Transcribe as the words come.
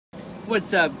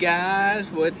What's up,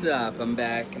 guys? What's up? I'm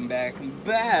back. And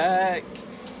by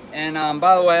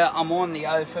the way, I'm on the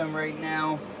iPhone right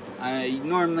now. I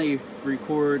normally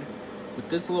record with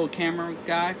this little camera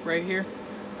guy right here,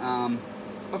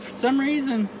 but for some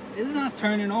reason it's not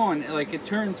turning on. Like, it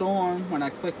turns on when I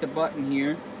click the button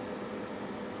here.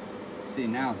 See,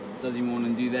 now it doesn't even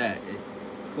want to do that.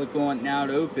 Click on it, now it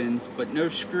opens, but no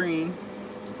screen.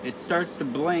 It starts to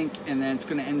blink and then it's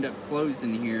going to end up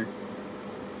closing here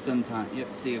sometime.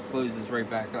 Yep, see, it closes right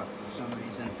back up for some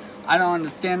reason. I don't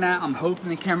understand that. I'm hoping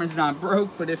the camera's not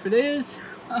broke, but if it is,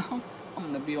 well, I'm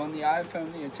going to be on the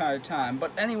iPhone the entire time.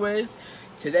 But anyways,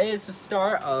 today is the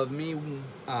start of me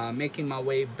making my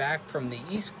way back from the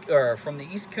east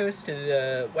coast to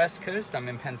the west coast. I'm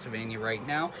in Pennsylvania right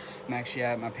now. I'm actually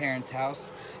at my parents'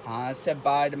 house. I said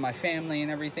bye to my family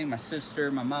and everything, my sister,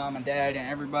 my mom, my dad, and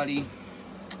everybody,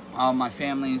 all my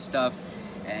family and stuff.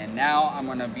 And now I'm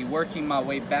going to be working my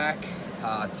way back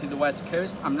to the west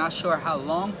coast. I'm not sure how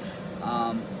long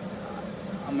I'm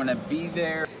going to be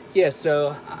there. Yeah,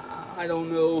 so I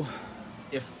don't know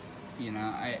if, you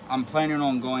know, I'm planning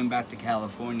on going back to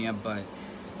California, but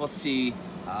we'll see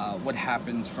what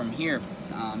happens from here.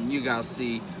 You guys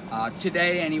see.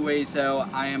 Today, anyways, though,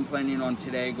 I am planning on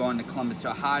today going to Columbus,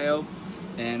 Ohio,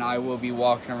 and I will be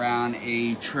walking around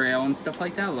a trail and stuff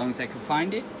like that, as long as I can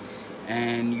find it.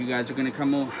 And you guys are going to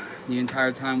come the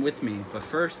entire time with me. But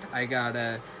first, I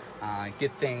gotta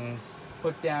get things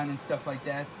put down and stuff like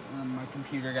that. My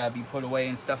computer gotta be put away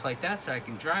and stuff like that so I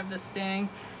can drive this thing.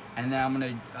 And then I'm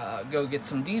gonna go get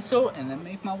some diesel and then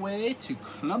make my way to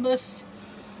Columbus,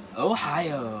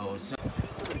 Ohio. So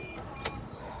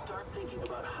start thinking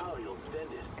about how you'll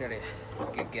spend it. Gotta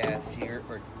get gas here,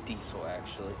 or diesel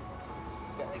actually.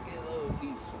 Gotta get a little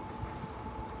diesel.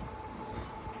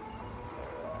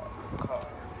 Car.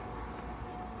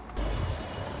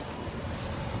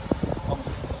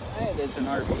 Hey, there's an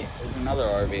RV. There's another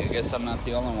RV. I guess I'm not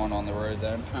the only one on the road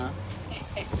then, huh?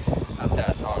 Not that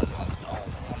I thought I was the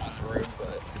only one on the road,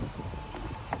 but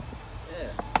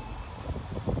yeah.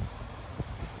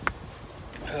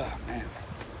 Oh man.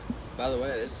 By the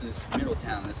way, this is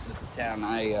Middletown. This is the town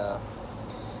I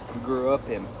grew up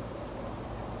in.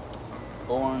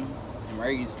 Born and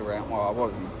raised around. Well, I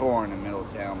wasn't born in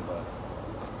Middletown, but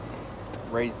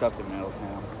raised up in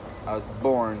Middletown. I was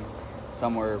born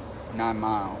somewhere 9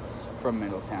 miles from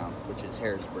Middletown, which is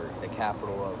Harrisburg, the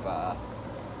capital of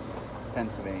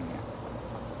Pennsylvania.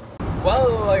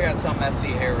 Well, I got some messy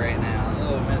hair right now, a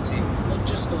little messy,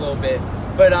 just a little bit.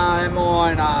 But I'm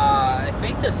on, I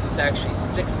think this is actually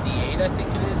 68, I think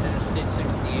it is, Interstate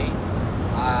 68.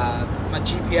 My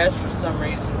GPS for some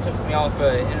reason took me off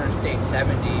of Interstate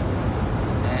 70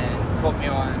 and put me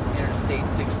on Interstate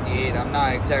 68. I'm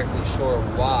not exactly sure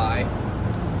why,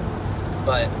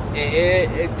 but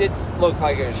it did look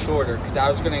like it was shorter, because I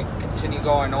was going to continue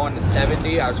going on to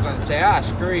 70. I was going to say,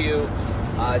 screw you,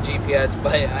 GPS,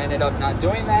 but I ended up not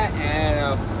doing that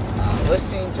and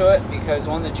listening to it, because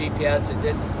on the GPS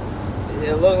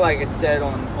it looked like it said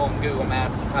on Google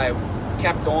Maps if I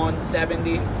kept on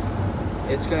 70,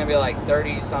 it's going to be like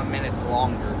 30-some minutes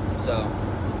longer. So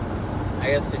I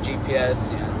guess the GPS,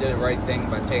 you know, did the right thing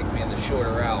by taking me the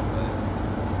shorter route. But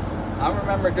I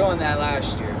remember doing that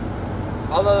last year.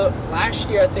 Although last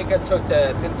year I think I took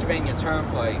the Pennsylvania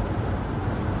Turnpike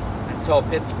until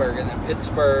Pittsburgh, and then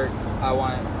Pittsburgh, I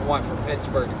went from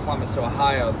Pittsburgh to Columbus,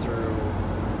 Ohio through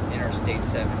Interstate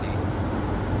 70.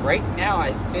 Right now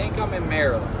I think I'm in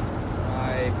Maryland.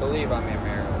 I believe I'm in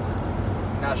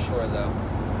Maryland. Not sure though.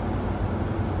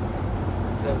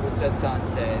 So what's that sign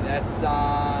say? That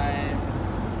sign,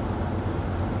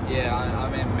 yeah,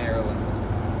 I'm in Maryland.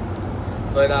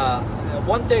 But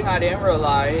one thing I didn't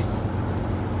realize,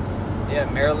 yeah,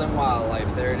 Maryland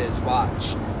Wildlife, there it is,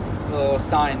 watch. A little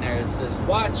sign there that says,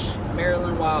 watch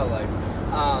Maryland Wildlife.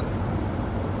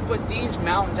 But these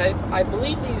mountains, I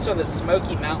believe these are the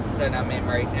Smoky Mountains that I'm in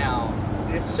right now.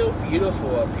 And it's so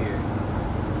beautiful up here.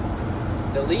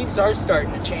 The leaves are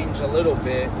starting to change a little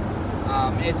bit.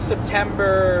 It's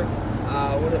September,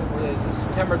 what is it?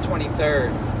 September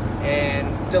 23rd.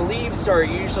 And the leaves are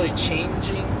usually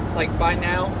changing, like, by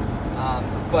now.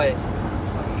 But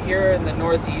here in the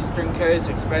northeastern coast,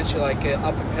 especially like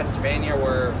up in Pennsylvania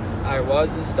where I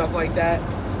was and stuff like that,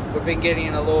 we've been getting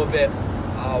a little bit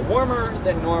warmer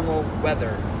than normal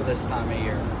weather for this time of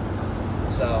year.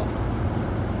 So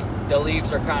the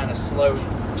leaves are kind of slow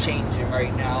changing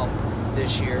right now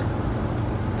this year,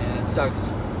 and it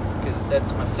sucks because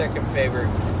that's my second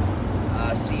favorite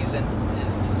season,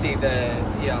 is to see the,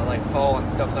 you know, like fall and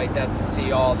stuff like that, to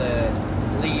see all the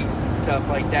leaves and stuff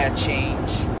like that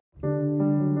change.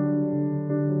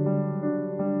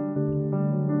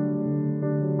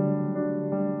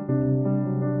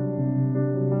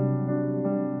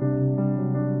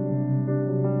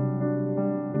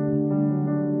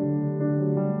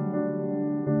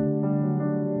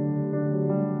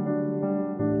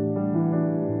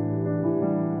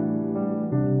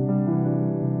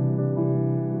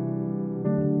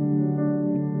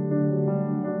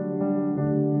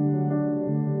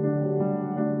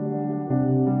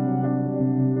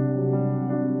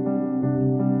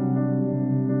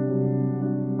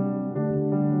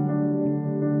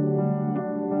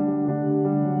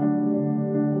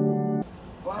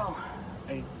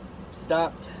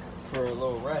 stopped for a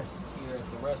little rest here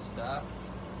at the rest stop.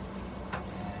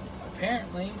 And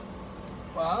apparently,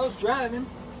 while I was driving,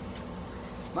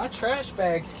 my trash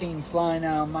bags came flying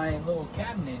out of my little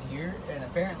cabinet here, and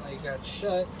apparently it got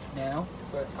shut now,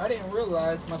 but I didn't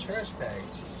realize my trash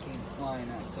bags just came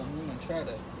flying out, so I'm going to try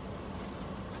to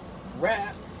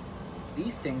wrap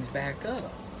these things back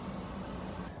up.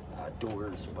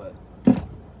 Doors, but...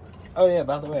 Oh yeah,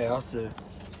 by the way, I also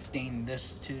stained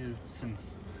this too,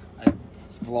 since I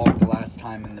vlogged the last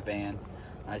time in the van.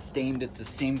 I stained it the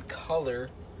same color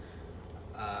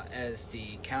as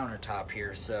the countertop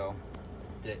here, so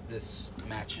that this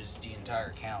matches the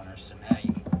entire counter. So now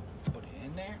you can put it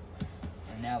in there,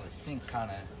 and now the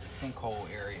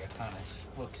sinkhole area kind of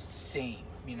looks the same,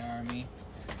 you know what I mean?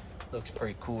 Looks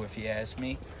pretty cool if you ask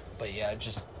me. But yeah, I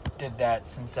just did that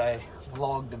since I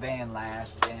vlogged the van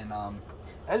last, and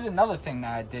that's another thing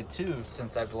that I did too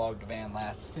since I vlogged the van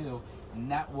last too, and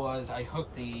that was I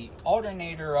hooked the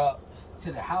alternator up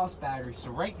to the house battery.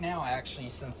 So right now, actually,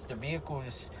 since the vehicle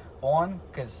is on,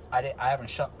 because I haven't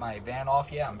shut my van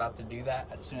off yet, I'm about to do that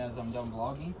as soon as I'm done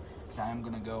vlogging, because I am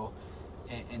gonna go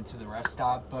into the rest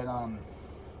stop. But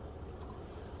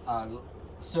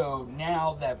so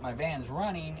now that my van's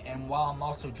running, and while I'm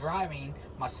also driving,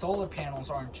 my solar panels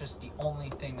aren't just the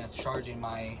only thing that's charging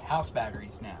my house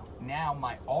batteries now. Now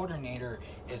my alternator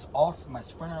is also, my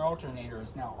Sprinter alternator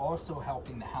is now also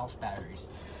helping the house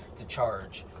batteries to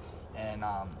charge. And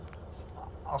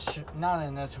I'll show, not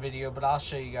in this video, but I'll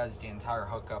show you guys the entire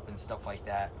hookup and stuff like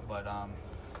that. But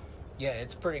yeah,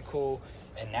 it's pretty cool.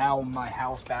 And now my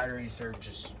house batteries are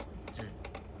just,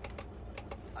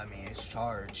 I mean, it's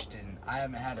charged, and I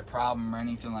haven't had a problem or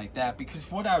anything like that, because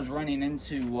what I was running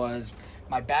into was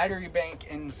my battery bank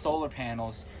and the solar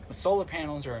panels. The solar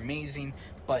panels are amazing,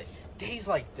 but days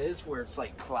like this where it's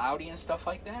like cloudy and stuff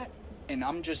like that, and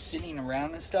I'm just sitting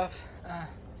around and stuff,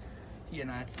 you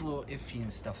know, it's a little iffy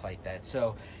and stuff like that.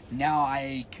 So now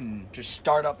I can just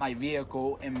start up my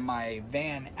vehicle, and my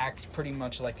van acts pretty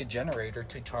much like a generator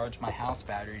to charge my house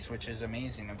batteries, which is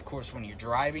amazing. Of course, when you're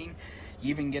driving, you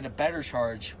even get a better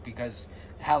charge, because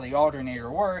how the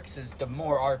alternator works is the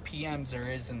more RPMs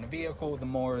there is in the vehicle, the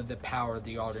more the power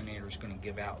the alternator is going to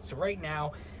give out. So right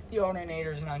now, the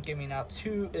alternator is not giving out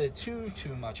too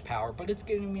much power, but it's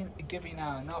giving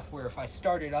out enough where if I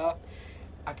start it up,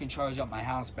 I can charge up my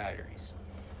house batteries.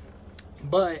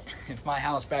 But if my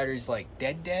house battery's like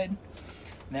dead,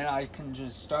 then I can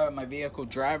just start up my vehicle,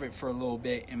 drive it for a little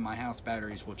bit, and my house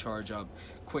batteries will charge up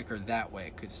quicker that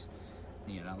way. Because,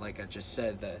 you know, like I just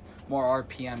said, the more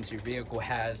RPMs your vehicle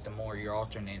has, the more your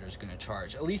alternator is going to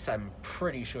charge. At least I'm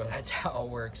pretty sure that's how it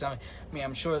works. I mean,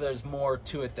 I'm sure there's more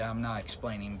to it that I'm not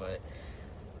explaining, but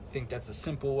I think that's a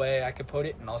simple way I could put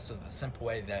it, and also the simple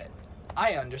way that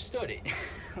I understood it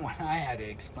when I had it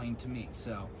explained to me.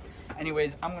 So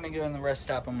anyways, I'm gonna go in the rest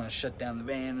stop. I'm gonna shut down the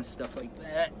van and stuff like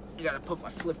that. You gotta put my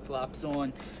flip-flops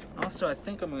on. Also, I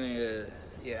think I'm gonna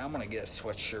get a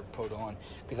sweatshirt put on,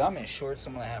 because I'm in shorts.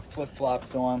 I'm gonna have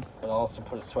flip-flops on, but I'll also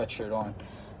put a sweatshirt on.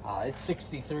 It's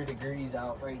 63 degrees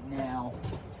out right now.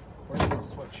 Where's my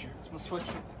sweatshirts? My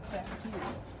sweatshirt's back here.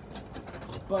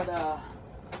 But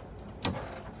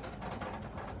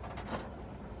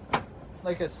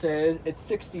like I said, it's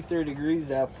 63 degrees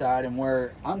outside, and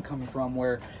where I'm coming from,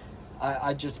 where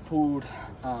I just pulled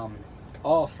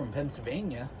off from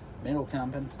Pennsylvania,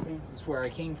 Middletown, Pennsylvania, is where I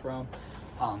came from.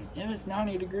 It was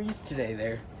 90 degrees today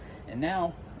there, and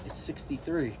now it's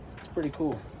 63. It's pretty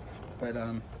cool. But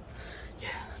yeah,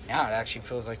 now it actually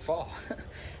feels like fall.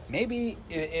 Maybe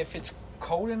if it's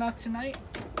cold enough tonight,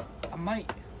 I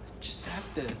might just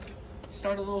have to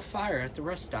start a little fire at the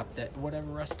rest stop, whatever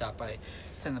rest stop I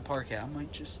tend to park at. I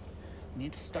might just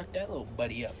need to start that little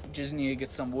buddy up. Just need to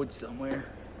get some wood somewhere,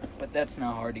 but that's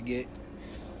not hard to get,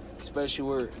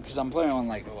 especially because I'm planning on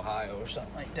like Ohio or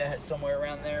something like that, somewhere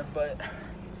around there. But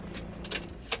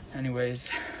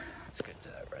anyways, let's get to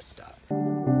that rest stop.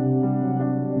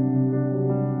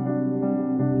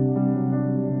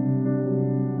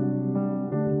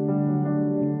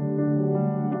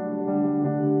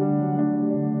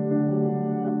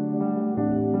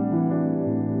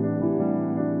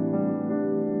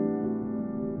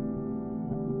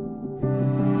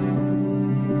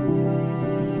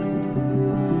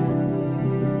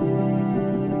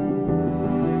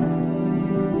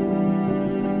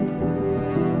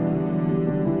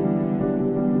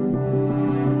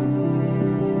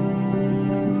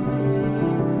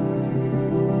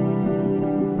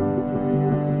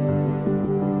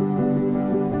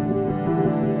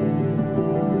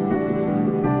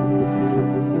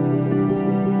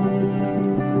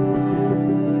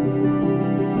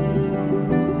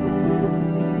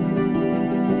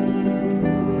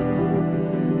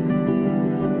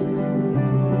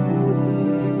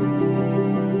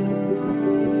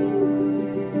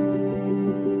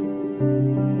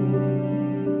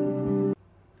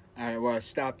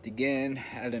 stopped again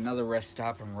at another rest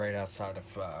stop. I'm right outside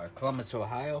of Columbus,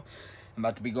 Ohio. I'm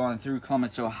about to be going through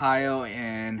Columbus, Ohio,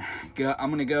 and I'm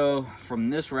gonna go from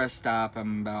this rest stop.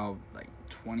 I'm about like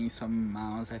 20-some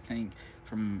miles, I think,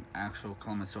 from actual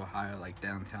Columbus, Ohio, like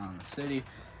downtown the city.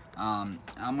 I'm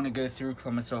gonna go through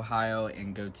Columbus, Ohio,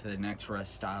 and go to the next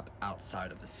rest stop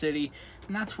outside of the city,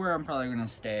 and that's where I'm probably gonna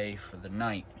stay for the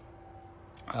night.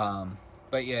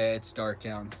 But yeah, it's dark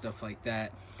out and stuff like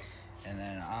that. And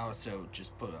then I also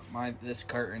just put up this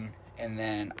curtain, and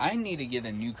then I need to get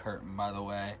a new curtain, by the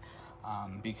way,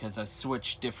 because I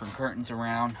switched different curtains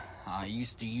around. I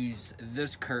used to use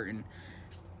this curtain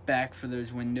back for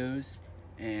those windows,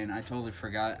 and I totally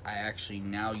forgot I actually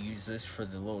now use this for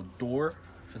the little door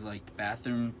for like the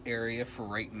bathroom area for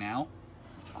right now,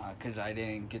 because I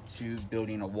didn't get to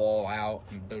building a wall out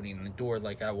and building the door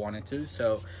like I wanted to.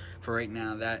 So for right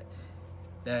now,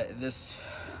 this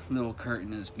little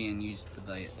curtain is being used for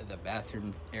the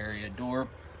bathroom area door.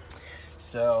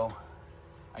 So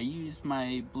I used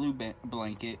my blue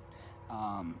blanket.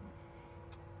 I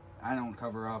don't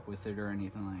cover up with it or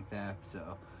anything like that,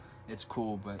 so it's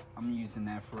cool, but I'm using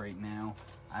that for right now.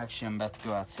 Actually, I'm about to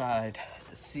go outside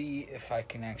to see if I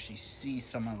can actually see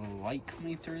some of the light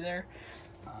coming through there.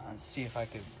 See if I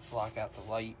could block out the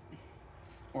light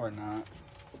or not.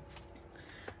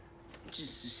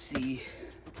 Just to see,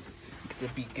 because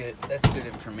it'd be good. That's good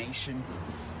information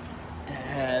to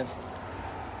have.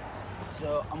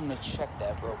 So I'm gonna check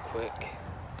that real quick.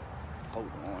 Hold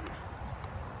on.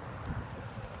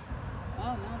 Oh,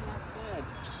 no, not bad.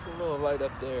 Just a little light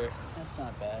up there. That's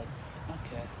not bad.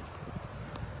 Okay.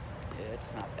 Yeah,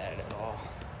 it's not bad at all.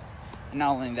 And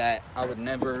not only that, I would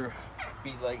never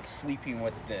be like sleeping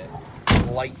with the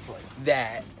lights like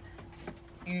that.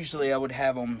 Usually I would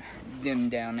have them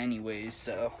dimmed down anyways,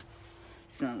 so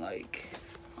it's not like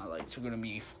my lights are gonna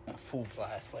be full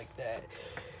blast like that.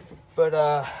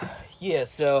 But yeah,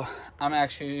 so I'm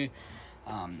actually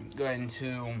going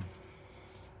to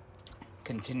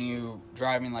continue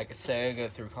driving, like I said, go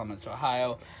through Columbus,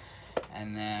 Ohio,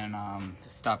 and then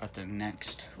stop at the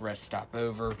next rest stop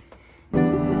over.